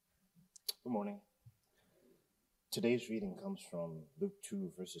Good morning. Today's reading comes from Luke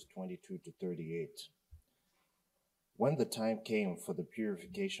 2, verses 22 to 38. When the time came for the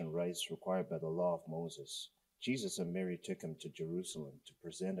purification rites required by the law of Moses, Jesus and Mary took him to Jerusalem to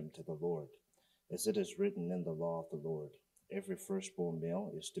present him to the Lord. As it is written in the law of the Lord, every firstborn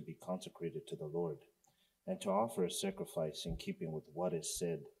male is to be consecrated to the Lord, and to offer a sacrifice in keeping with what is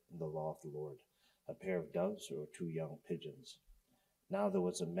said in the law of the Lord, a pair of doves or 2 young pigeons. Now there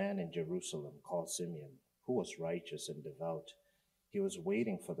was a man in Jerusalem called Simeon, who was righteous and devout. He was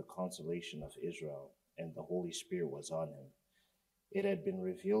waiting for the consolation of Israel, and the Holy Spirit was on him. It had been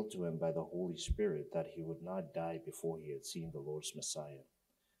revealed to him by the Holy Spirit that he would not die before he had seen the Lord's Messiah.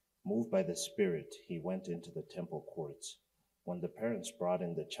 Moved by the Spirit, he went into the temple courts. When the parents brought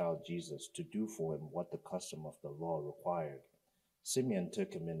in the child Jesus to do for him what the custom of the law required, Simeon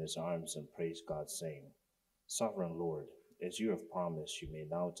took him in his arms and praised God, saying, "Sovereign Lord, as you have promised, you may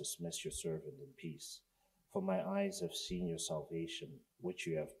now dismiss your servant in peace. For my eyes have seen your salvation, which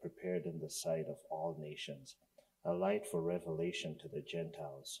you have prepared in the sight of all nations, a light for revelation to the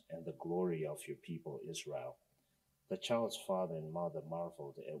Gentiles, and the glory of your people Israel." The child's father and mother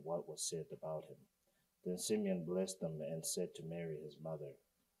marveled at what was said about him. Then Simeon blessed them and said to Mary his mother,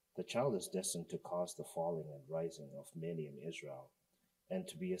 "The child is destined to cause the falling and rising of many in Israel, and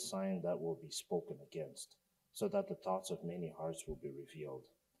to be a sign that will be spoken against, so that the thoughts of many hearts will be revealed,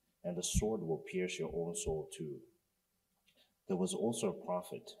 and the sword will pierce your own soul too." There was also a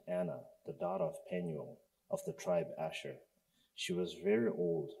prophet, Anna, the daughter of Penuel, of the tribe Asher. She was very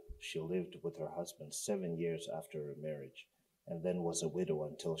old. She lived with her husband 7 years after her marriage, and then was a widow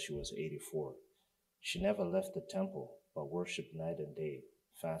until she was 84. She never left the temple, but worshipped night and day,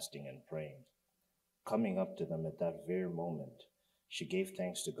 fasting and praying. Coming up to them at that very moment, she gave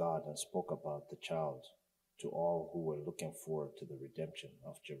thanks to God and spoke about the child to all who were looking forward to the redemption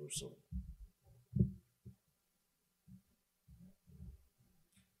of Jerusalem.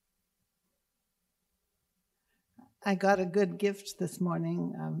 I got a good gift this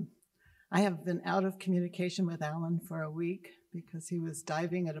morning. I have been out of communication with Alan for a week because he was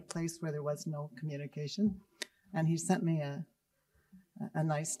diving at a place where there was no communication. And he sent me a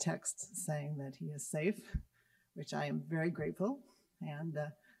nice text saying that he is safe, which I am very grateful, and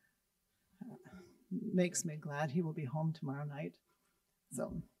makes me glad he will be home tomorrow night.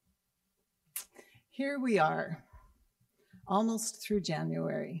 So here we are, almost through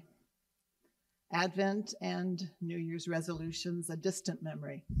January. Advent and New Year's resolutions, a distant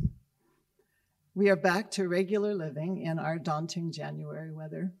memory. We are back to regular living in our daunting January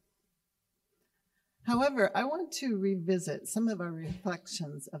weather. However, I want to revisit some of our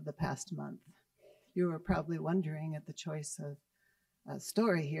reflections of the past month. You were probably wondering at the choice of a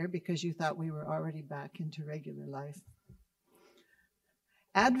story here because you thought we were already back into regular life.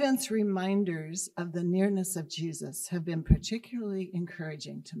 Advent's reminders of the nearness of Jesus have been particularly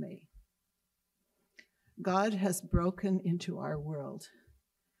encouraging to me. God has broken into our world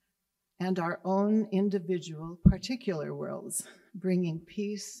and our own individual, particular worlds, bringing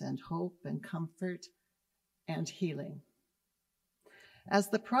peace and hope and comfort and healing. As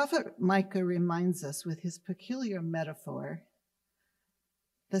the prophet Micah reminds us with his peculiar metaphor,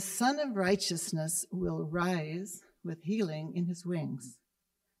 the Son of Righteousness will rise with healing in his wings.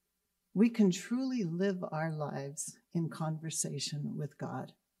 We can truly live our lives in conversation with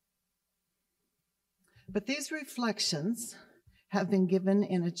God. But these reflections have been given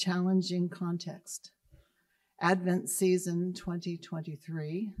in a challenging context. Advent season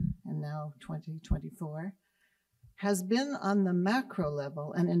 2023, and now 2024, has been on the macro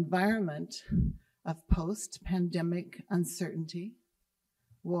level an environment of post-pandemic uncertainty,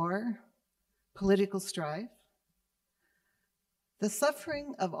 war, political strife. The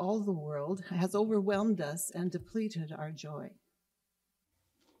suffering of all the world has overwhelmed us and depleted our joy.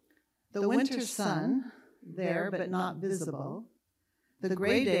 The winter sun, there but not visible, the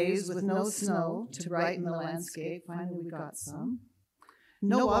gray days with no snow to brighten the landscape, finally we got some.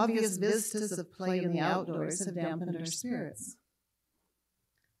 No obvious vistas of play in the outdoors have dampened our spirits.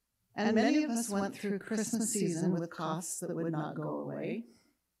 And many of us went through Christmas season with coughs that would not go away.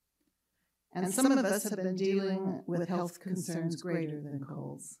 And some of us have been dealing with health concerns greater than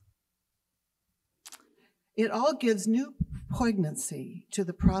colds. It all gives new poignancy to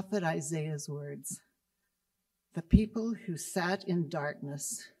the prophet Isaiah's words. The people who sat in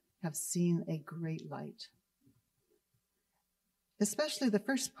darkness have seen a great light. Especially the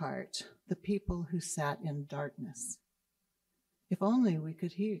first part, the people who sat in darkness. If only we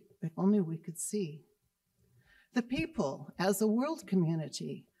could hear, if only we could see. The people as a world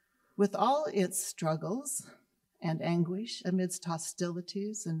community, with all its struggles and anguish amidst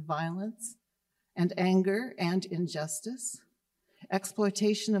hostilities and violence and anger and injustice,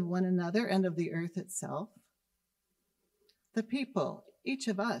 exploitation of one another and of the earth itself. The people, each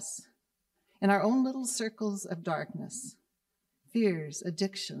of us, in our own little circles of darkness, fears,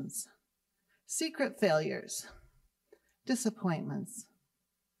 addictions, secret failures, disappointments.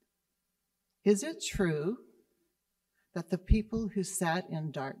 Is it true that the people who sat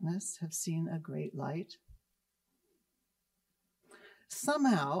in darkness have seen a great light?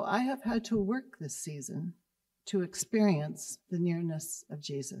 Somehow, I have had to work this season to experience the nearness of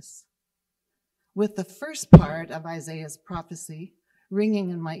Jesus, with the first part of Isaiah's prophecy ringing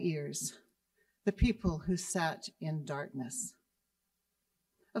in my ears, the people who sat in darkness.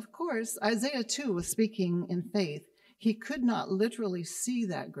 Of course, Isaiah too was speaking in faith. He could not literally see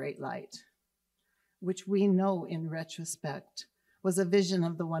that great light, which we know in retrospect was a vision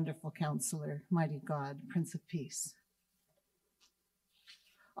of the wonderful Counselor, mighty God, Prince of Peace.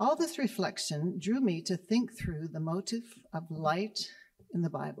 All this reflection drew me to think through the motive of light in the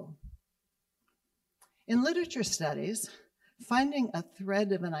Bible. In literature studies, finding a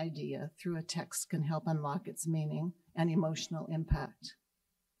thread of an idea through a text can help unlock its meaning and emotional impact.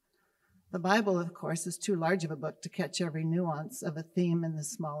 The Bible, of course, is too large of a book to catch every nuance of a theme in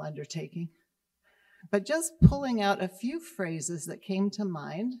this small undertaking. But just pulling out a few phrases that came to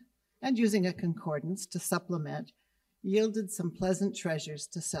mind and using a concordance to supplement yielded some pleasant treasures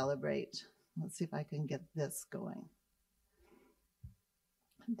to celebrate. Let's see if I can get this going.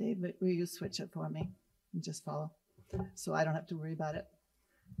 David, will you switch it for me and just follow so I don't have to worry about it?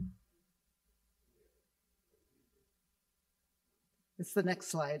 It's the next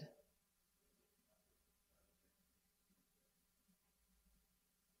slide.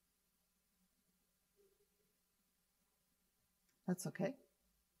 That's okay.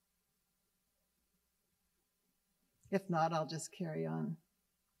 If not, I'll just carry on.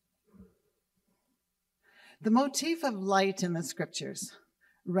 The motif of light in the scriptures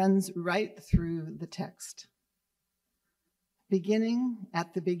runs right through the text. Beginning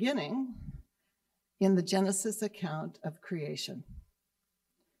at the beginning in the Genesis account of creation.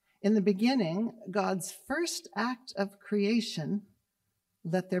 In the beginning, God's first act of creation,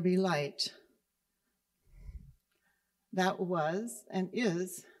 let there be light. That was and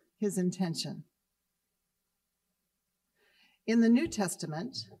is his intention. In the New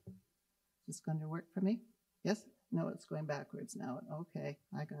Testament, is this going to work for me? Yes? No, it's going backwards now. Okay,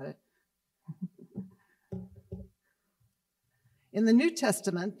 I got it. In the New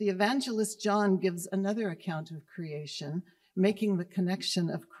Testament, the evangelist John gives another account of creation, making the connection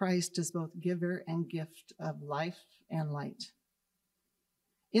of Christ as both giver and gift of life and light.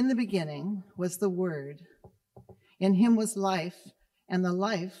 In the beginning was the Word. In him was life, and the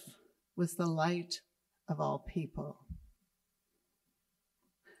life was the light of all people.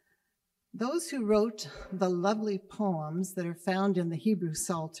 Those who wrote the lovely poems that are found in the Hebrew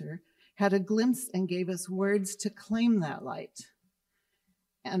Psalter had a glimpse and gave us words to claim that light.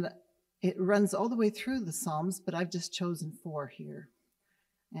 And it runs all the way through the Psalms, but I've just chosen 4 here.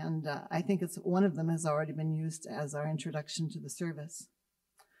 And I think one of them has already been used as our introduction to the service.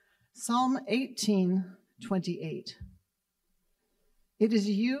 Psalm 18:28. It is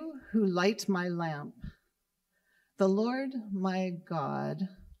you who light my lamp. The Lord my God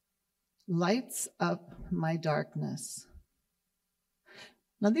lights up my darkness.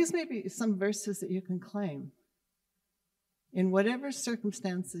 Now, these may be some verses that you can claim. In whatever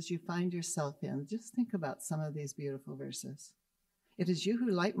circumstances you find yourself in, just think about some of these beautiful verses. It is you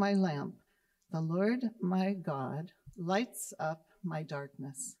who light my lamp. The Lord my God lights up my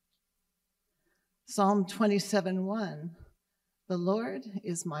darkness. Psalm 27:1. The Lord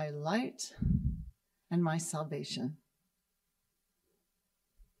is my light and my salvation.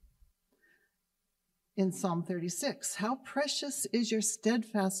 In Psalm 36, how precious is your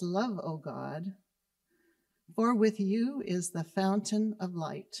steadfast love, O God, for with you is the fountain of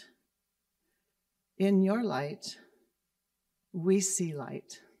light. In your light, we see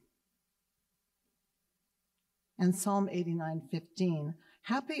light. And Psalm 89:15,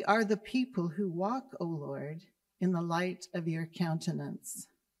 happy are the people who walk, O Lord, in the light of your countenance.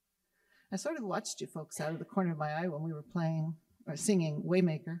 I sort of watched you folks out of the corner of my eye when we were playing or singing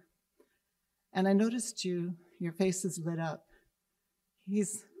Waymaker. And I noticed your faces lit up.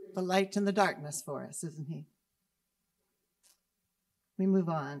 He's the light in the darkness for us, isn't he? We move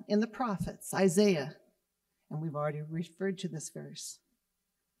on. In the prophets, Isaiah, and we've already referred to this verse,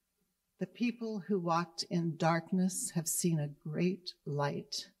 the people who walked in darkness have seen a great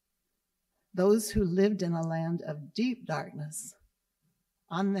light. Those who lived in a land of deep darkness,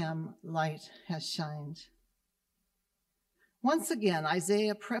 on them light has shined. Once again,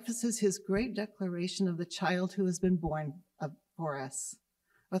 Isaiah prefaces his great declaration of the child who has been born for us,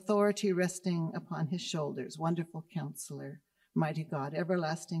 authority resting upon his shoulders, wonderful counselor, mighty God,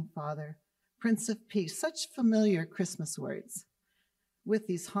 everlasting Father, Prince of Peace, such familiar Christmas words, with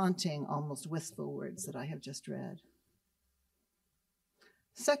these haunting, almost wistful words that I have just read.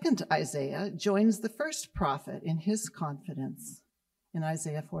 Second Isaiah joins the first prophet in his confidence in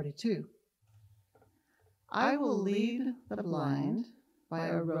Isaiah 42. I will lead the blind by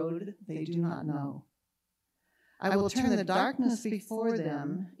a road they do not know. I will turn the darkness before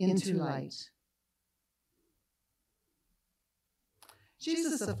them into light.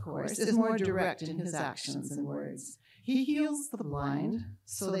 Jesus, of course, is more direct in his actions and words. He heals the blind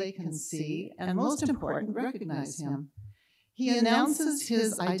so they can see, and most important, recognize him. He announces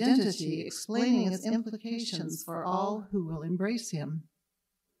his identity, explaining its implications for all who will embrace him.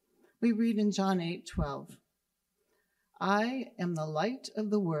 We read in John 8:12, I am the light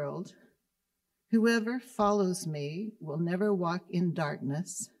of the world. Whoever follows me will never walk in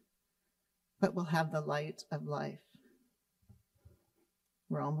darkness, but will have the light of life.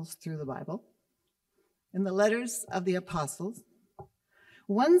 We're almost through the Bible. In the letters of the apostles,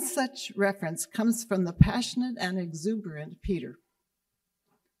 one such reference comes from the passionate and exuberant Peter.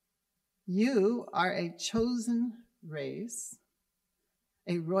 You are a chosen race,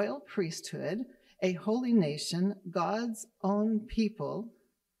 a royal priesthood, a holy nation, God's own people,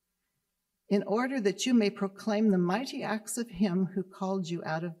 in order that you may proclaim the mighty acts of him who called you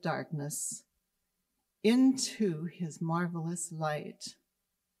out of darkness into his marvelous light.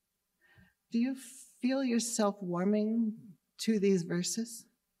 Do you feel yourself warming to these verses?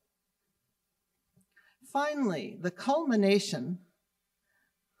 Finally, the culmination,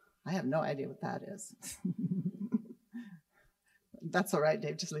 I have no idea what that is. That's all right,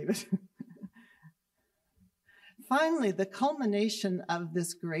 Dave, just leave it. Finally, the culmination of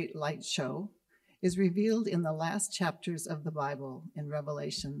this great light show is revealed in the last chapters of the Bible in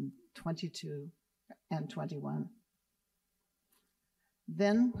Revelation 22 and 21.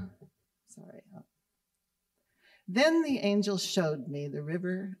 Then the angel showed me the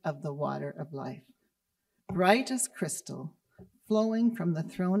river of the water of life, bright as crystal, flowing from the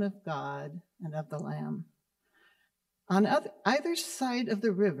throne of God and of the Lamb. On either side of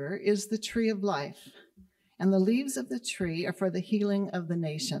the river is the tree of life, and the leaves of the tree are for the healing of the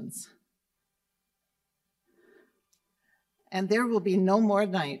nations. And there will be no more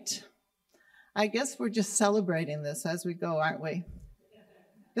night. I guess we're just celebrating this as we go, aren't we?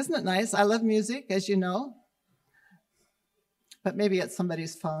 Isn't it nice? I love music, as you know, but maybe it's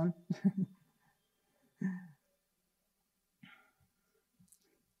somebody's phone.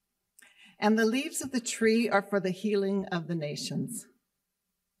 And the leaves of the tree are for the healing of the nations.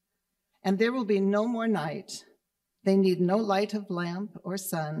 And there will be no more night. They need no light of lamp or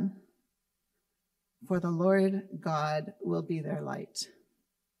sun, for the Lord God will be their light.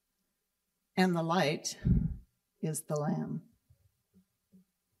 And the light is the Lamb.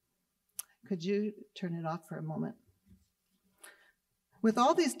 Could you turn it off for a moment? With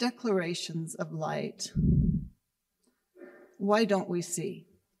all these declarations of light, why don't we see?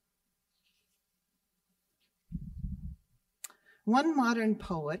 One modern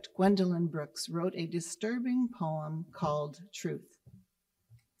poet, Gwendolyn Brooks, wrote a disturbing poem called Truth.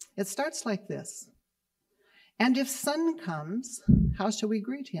 It starts like this. And if sun comes, how shall we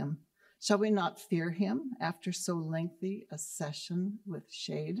greet him? Shall we not fear him after so lengthy a session with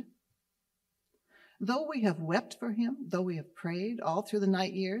shade? Though we have wept for him, though we have prayed all through the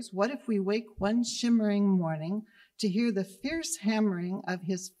night years, what if we wake one shimmering morning to hear the fierce hammering of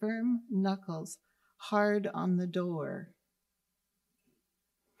his firm knuckles hard on the door?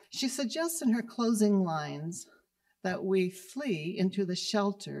 She suggests in her closing lines that we flee into the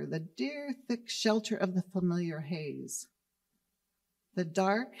shelter, the dear, thick shelter of the familiar haze. The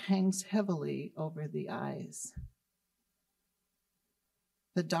dark hangs heavily over the eyes.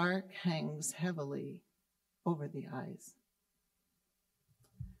 The dark hangs heavily over the eyes.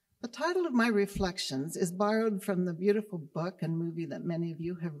 The title of my reflections is borrowed from the beautiful book and movie that many of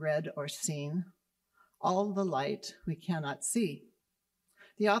you have read or seen, All the Light We Cannot See.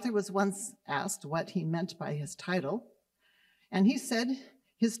 The author was once asked what he meant by his title, and he said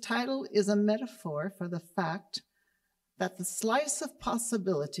his title is a metaphor for the fact that the slice of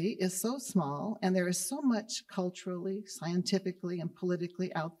possibility is so small and there is so much culturally, scientifically, and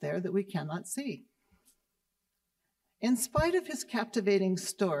politically out there that we cannot see. In spite of his captivating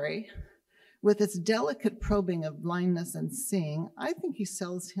story, with its delicate probing of blindness and seeing, I think he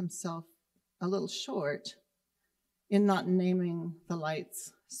sells himself a little short in not naming the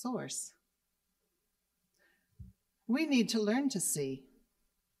light's source. We need to learn to see.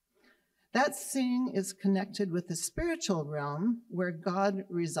 That seeing is connected with the spiritual realm where God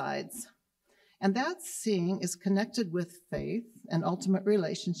resides. And that seeing is connected with faith and ultimate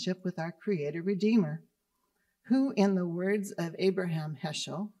relationship with our Creator Redeemer, who, in the words of Abraham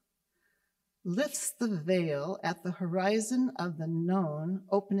Heschel, lifts the veil at the horizon of the known,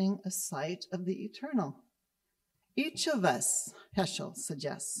 opening a sight of the eternal. Each of us, Heschel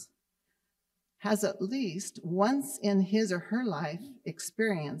suggests, has at least once in his or her life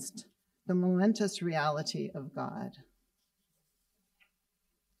experienced the momentous reality of God.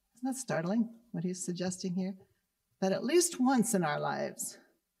 Isn't that startling, what he's suggesting here? That at least once in our lives,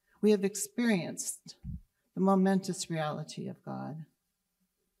 we have experienced the momentous reality of God.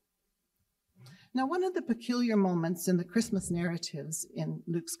 Now, one of the peculiar moments in the Christmas narratives in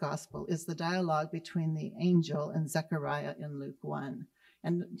Luke's gospel is the dialogue between the angel and Zechariah in Luke 1.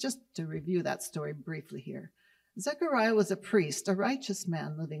 And just to review that story briefly here, Zechariah was a priest, a righteous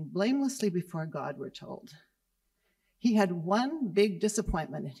man living blamelessly before God, we're told. He had one big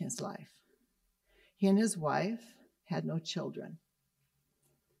disappointment in his life. He and his wife had no children.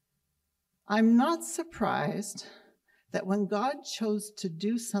 I'm not surprised that when God chose to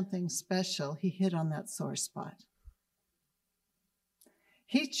do something special, he hit on that sore spot.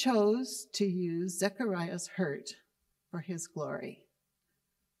 He chose to use Zechariah's hurt for his glory,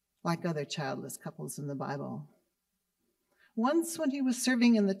 like other childless couples in the Bible. Once when he was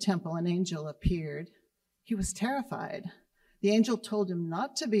serving in the temple, an angel appeared. He was terrified. The angel told him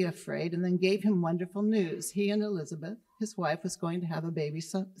not to be afraid and then gave him wonderful news. He and Elizabeth, his wife, was going to have a baby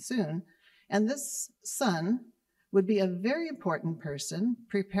soon. And this son would be a very important person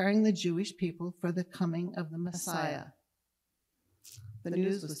preparing the Jewish people for the coming of the Messiah. The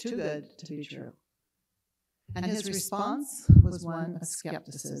news was too good to be true. And his response was one of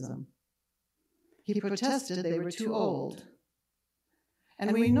skepticism. He protested they were too old.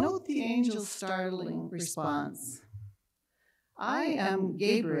 And we note the angel's startling response. I am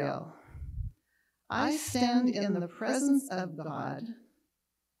Gabriel. I stand in the presence of God,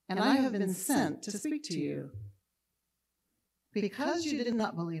 and I have been sent to speak to you. Because you did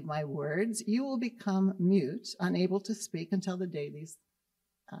not believe my words, you will become mute, unable to speak until the day these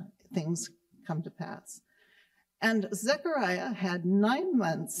things come to pass. And Zechariah had 9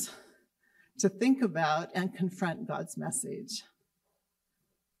 months to think about and confront God's message.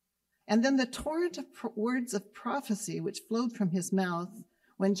 And then the torrent of words of prophecy which flowed from his mouth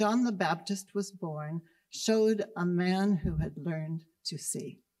when John the Baptist was born showed a man who had learned to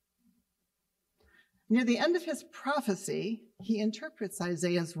see. Near the end of his prophecy, he interprets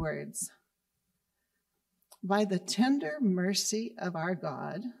Isaiah's words. By the tender mercy of our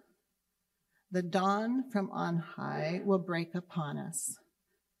God, the dawn from on high will break upon us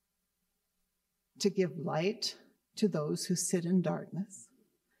to give light to those who sit in darkness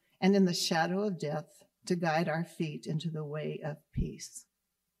and in the shadow of death to guide our feet into the way of peace.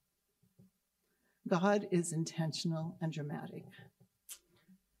 God is intentional and dramatic,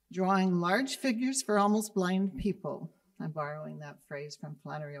 drawing large figures for almost blind people. I'm borrowing that phrase from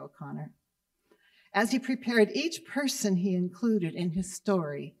Flannery O'Connor. As he prepared each person he included in his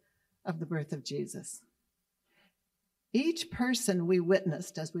story of the birth of Jesus. Each person we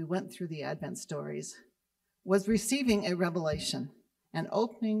witnessed as we went through the Advent stories was receiving a revelation, an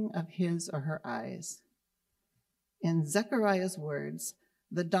opening of his or her eyes. In Zechariah's words,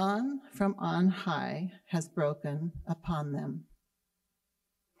 the dawn from on high has broken upon them.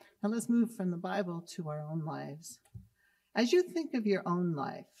 Now let's move from the Bible to our own lives. As you think of your own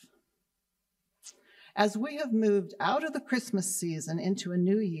life, as we have moved out of the Christmas season into a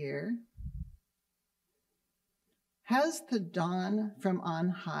new year, has the dawn from on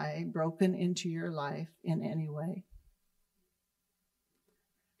high broken into your life in any way?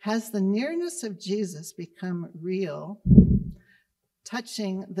 Has the nearness of Jesus become real,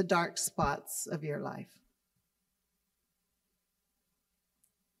 touching the dark spots of your life?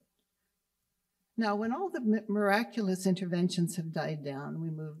 Now, when all the miraculous interventions have died down, we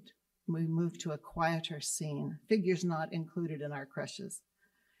move to a quieter scene, figures not included in our crushes,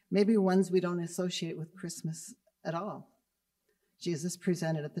 maybe ones we don't associate with Christmas at all. Jesus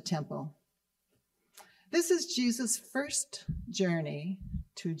presented at the temple. This is Jesus' first journey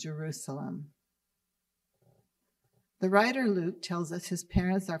to Jerusalem. The writer Luke tells us his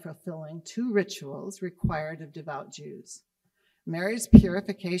parents are fulfilling 2 rituals required of devout Jews. Mary's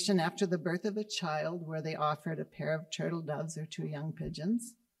purification after the birth of a child, where they offered a pair of turtle doves or 2 young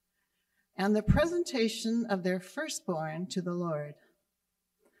pigeons, and the presentation of their firstborn to the Lord.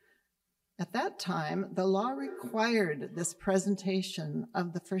 At that time, the law required this presentation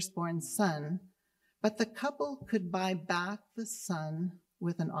of the firstborn son but the couple could buy back the son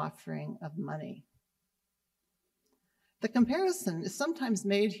with an offering of money. The comparison is sometimes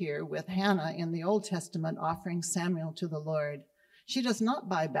made here with Hannah in the Old Testament offering Samuel to the Lord. She does not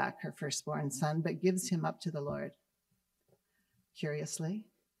buy back her firstborn son, but gives him up to the Lord. Curiously,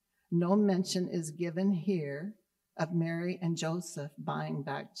 no mention is given here of Mary and Joseph buying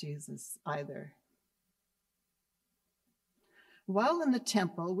back Jesus either. While in the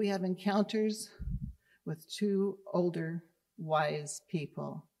temple, we have encounters with two older, wise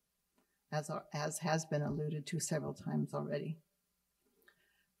people, as has been alluded to several times already.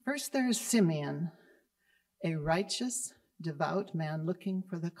 First, there is Simeon, a righteous, devout man looking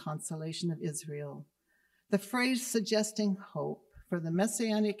for the consolation of Israel. The phrase suggesting hope for the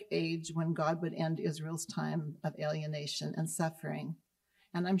messianic age when God would end Israel's time of alienation and suffering.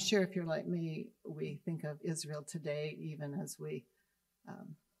 And I'm sure if you're like me, we think of Israel today, even as we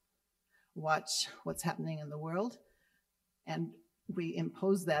watch what's happening in the world. And we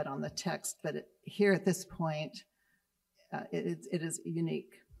impose that on the text, but here at this point, it is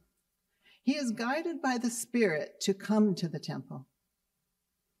unique. He is guided by the Spirit to come to the temple.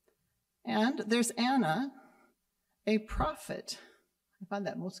 And there's Anna, a prophet. I find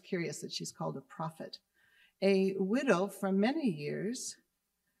that most curious that she's called a prophet. A widow for many years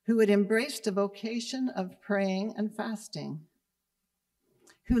who had embraced a vocation of praying and fasting,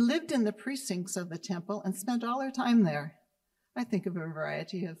 who lived in the precincts of the temple and spent all her time there. I think of a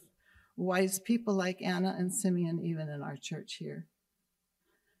variety of wise people like Anna and Simeon, even in our church here.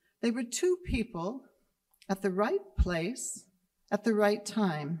 They were two people at the right place at the right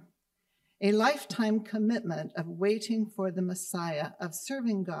time, a lifetime commitment of waiting for the Messiah, of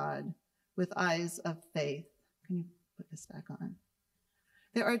serving God with eyes of faith. Can you put this back on?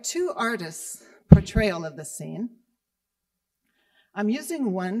 There are two artists' portrayal of the scene. I'm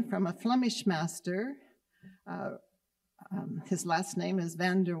using one from a Flemish master. His last name is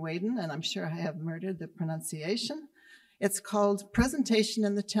Van der Weyden, and I'm sure I have murdered the pronunciation. It's called Presentation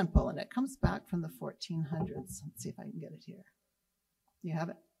in the Temple, and it comes back from the 1400s. Let's see if I can get it here. You have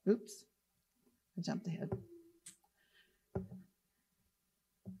it? Oops, I jumped ahead.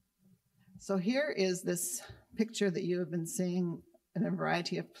 So here is this picture that you have been seeing in a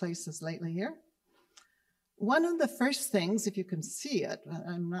variety of places lately here. One of the first things, if you can see it,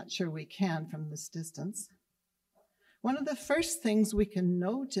 I'm not sure we can from this distance, one of the first things we can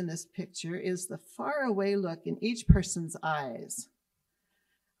note in this picture is the faraway look in each person's eyes.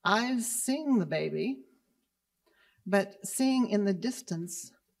 Eyes seeing the baby, but seeing in the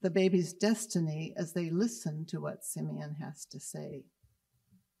distance the baby's destiny as they listen to what Simeon has to say.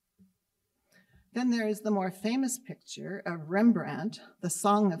 Then there is the more famous picture of Rembrandt, The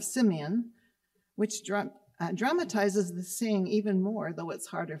Song of Simeon, which dramatizes the seeing even more, though it's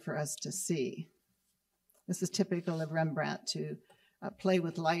harder for us to see. This is typical of Rembrandt to play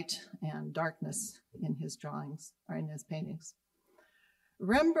with light and darkness in his drawings or in his paintings.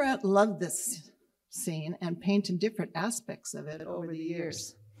 Rembrandt loved this scene and painted different aspects of it over the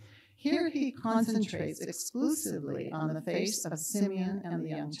years. Here he concentrates exclusively on the face of Simeon and the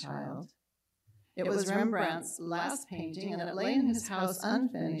young child. It was Rembrandt's last painting, and it lay in his house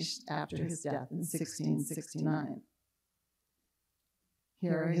unfinished after his death in 1669.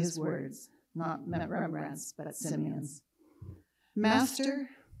 Here are his words, not Rembrandt's, but Simeon's. Master,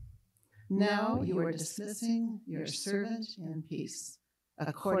 now you are dismissing your servant in peace,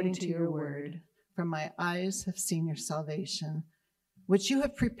 according to your word, for my eyes have seen your salvation, which you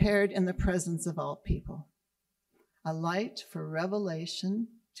have prepared in the presence of all people, a light for revelation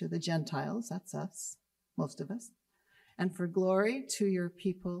to the Gentiles, that's us, most of us, and for glory to your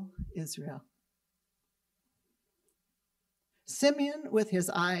people, Israel. Simeon, with his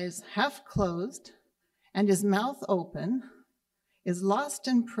eyes half closed and his mouth open, is lost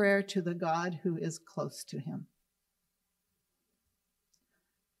in prayer to the God who is close to him.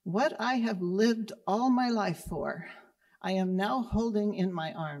 What I have lived all my life for, I am now holding in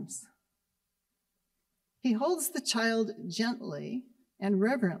my arms. He holds the child gently and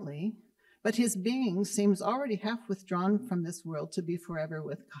reverently, but his being seems already half withdrawn from this world to be forever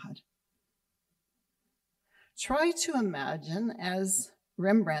with God. Try to imagine, as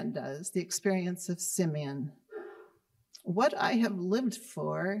Rembrandt does, the experience of Simeon. What I have lived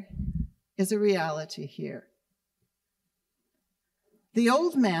for is a reality here. The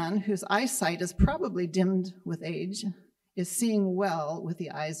old man, whose eyesight is probably dimmed with age, is seeing well with the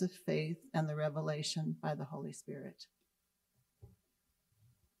eyes of faith and the revelation by the Holy Spirit.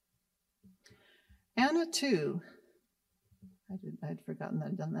 Anna, too, I'd forgotten that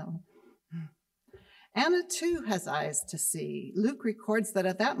I'd done that one. Anna, too, has eyes to see. Luke records that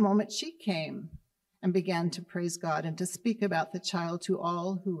at that moment she came and began to praise God and to speak about the child to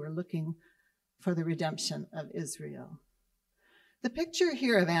all who were looking for the redemption of Israel. The picture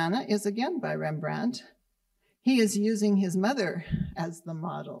here of Anna is again by Rembrandt. He is using his mother as the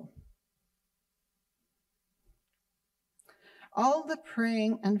model. All the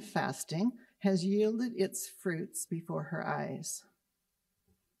praying and fasting has yielded its fruits before her eyes.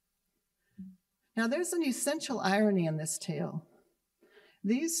 Now, there's an essential irony in this tale.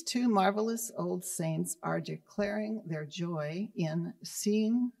 These two marvelous old saints are declaring their joy in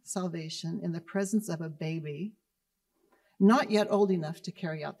seeing salvation in the presence of a baby, not yet old enough to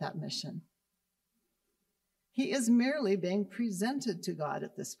carry out that mission. He is merely being presented to God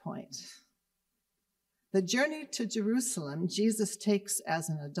at this point. The journey to Jerusalem Jesus takes as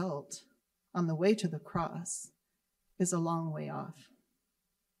an adult on the way to the cross is a long way off.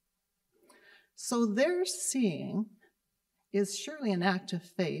 So their seeing is surely an act of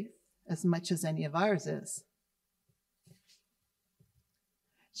faith as much as any of ours is.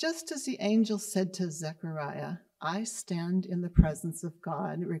 Just as the angel said to Zechariah, I stand in the presence of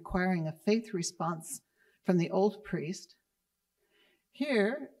God, requiring a faith response from the old priest,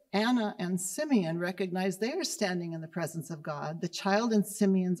 here Anna and Simeon recognize they are standing in the presence of God. The child in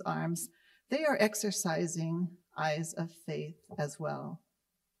Simeon's arms, they are exercising eyes of faith as well.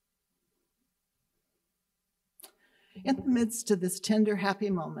 In the midst of this tender, happy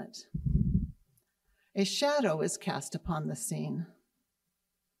moment, a shadow is cast upon the scene.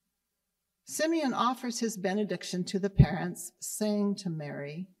 Simeon offers his benediction to the parents, saying to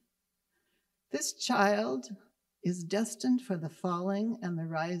Mary, this child is destined for the falling and the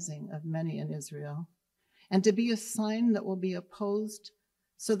rising of many in Israel, and to be a sign that will be opposed,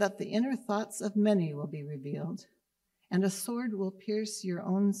 so that the inner thoughts of many will be revealed, and a sword will pierce your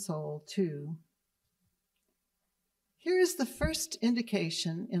own soul too. Here is the first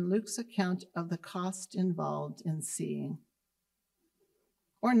indication in Luke's account of the cost involved in seeing,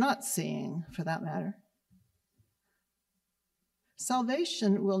 or not seeing, for that matter.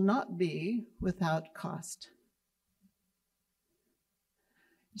 Salvation will not be without cost.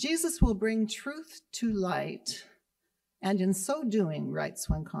 Jesus will bring truth to light, and in so doing, writes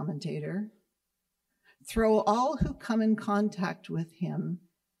one commentator, throw all who come in contact with him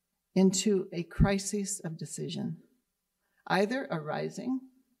into a crisis of decision, either a rising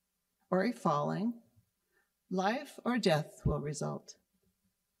or a falling. Life or death will result.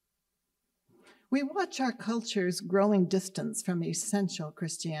 We watch our culture's growing distance from essential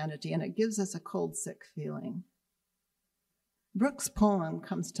Christianity, and it gives us a cold, sick feeling. Brooks' poem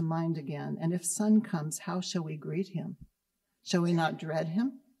comes to mind again, and if sun comes, how shall we greet him? Shall we not dread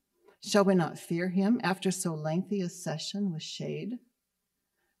him? Shall we not fear him after so lengthy a session with shade?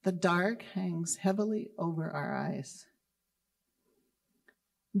 The dark hangs heavily over our eyes.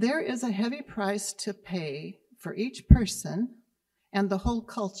 There is a heavy price to pay for each person and the whole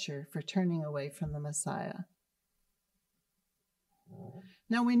culture for turning away from the Messiah.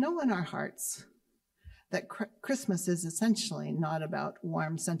 Now we know in our hearts that Christmas is essentially not about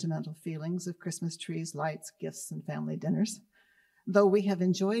warm, sentimental feelings of Christmas trees, lights, gifts, and family dinners, though we have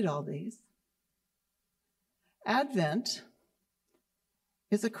enjoyed all these. Advent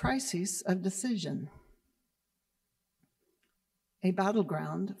is a crisis of decision, a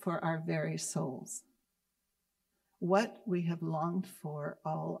battleground for our very souls. What we have longed for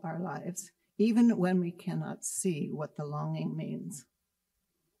all our lives, even when we cannot see what the longing means.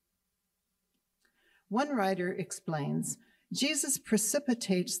 One writer explains, Jesus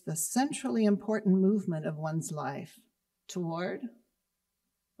precipitates the centrally important movement of one's life toward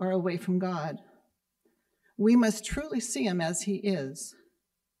or away from God. We must truly see him as he is.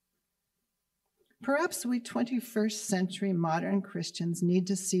 Perhaps we 21st century modern Christians need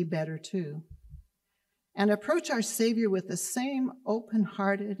to see better too, and approach our Savior with the same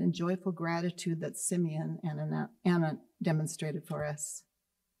open-hearted and joyful gratitude that Simeon and Anna demonstrated for us.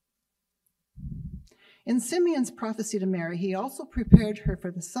 In Simeon's prophecy to Mary, he also prepared her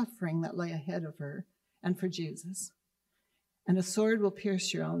for the suffering that lay ahead of her and for Jesus. And a sword will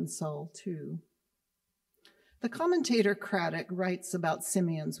pierce your own soul too. The commentator Craddock writes about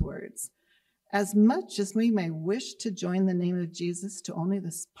Simeon's words, as much as we may wish to join the name of Jesus to only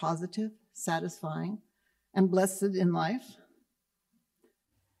this positive, satisfying, and blessed in life,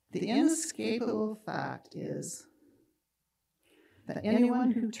 the inescapable fact is that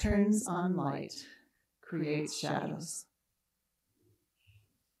anyone who turns on light creates shadows.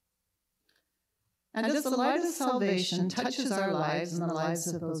 And as the light of salvation touches our lives and the lives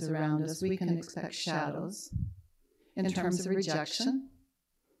of those around us, we can expect shadows in terms of rejection,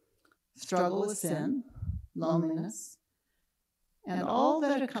 struggle with sin, loneliness, and all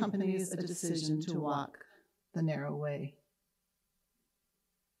that accompanies a decision to walk the narrow way.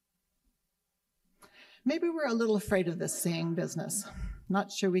 Maybe we're a little afraid of this seeing business,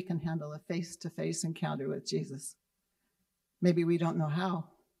 not sure we can handle a face-to-face encounter with Jesus. Maybe we don't know how.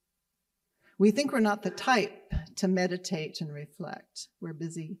 We think we're not the type to meditate and reflect. We're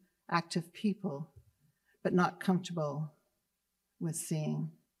busy, active people, but not comfortable with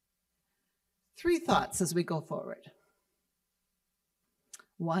seeing. 3 thoughts as we go forward.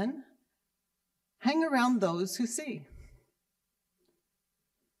 1, hang around those who see.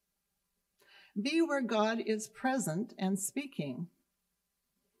 Be where God is present and speaking.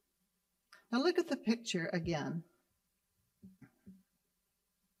 Now look at the picture again.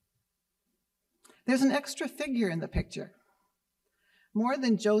 There's an extra figure in the picture. More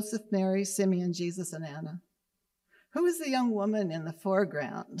than Joseph, Mary, Simeon, Jesus, and Anna. Who is the young woman in the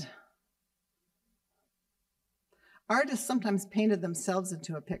foreground? Artists sometimes painted themselves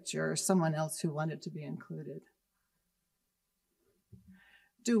into a picture or someone else who wanted to be included.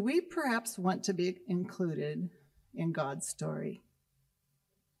 Do we perhaps want to be included in God's story?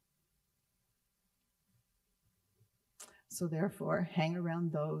 So therefore, hang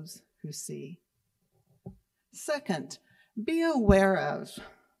around those who see. 2nd, be aware of,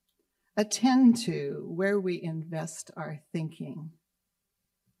 attend to where we invest our thinking.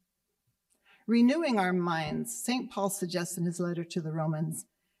 Renewing our minds, St. Paul suggests in his letter to the Romans,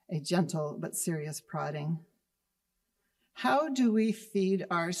 a gentle but serious prodding. How do we feed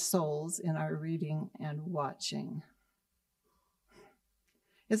our souls in our reading and watching?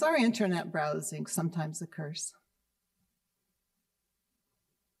 Is our internet browsing sometimes a curse?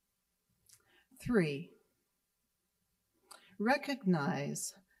 3,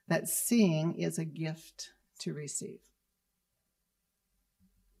 recognize that seeing is a gift to receive.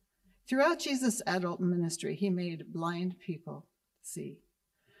 Throughout Jesus' adult ministry, he made blind people see.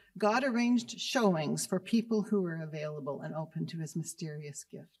 God arranged showings for people who were available and open to his mysterious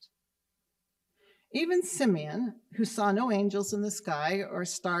gift. Even Simeon, who saw no angels in the sky or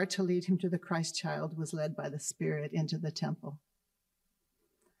star to lead him to the Christ child, was led by the Spirit into the temple.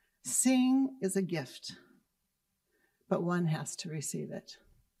 Seeing is a gift, but one has to receive it.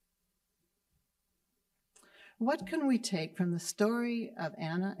 What can we take from the story of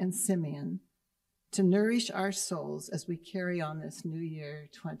Anna and Simeon to nourish our souls as we carry on this new year,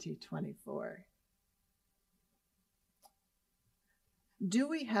 2024? Do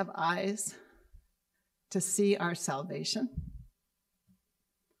we have eyes to see our salvation?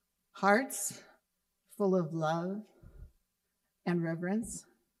 Hearts full of love and reverence?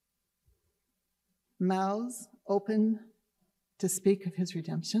 Mouths open to speak of his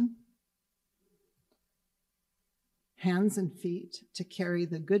redemption? Hands and feet to carry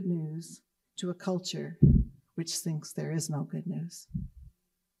the good news to a culture which thinks there is no good news?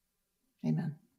 Amen.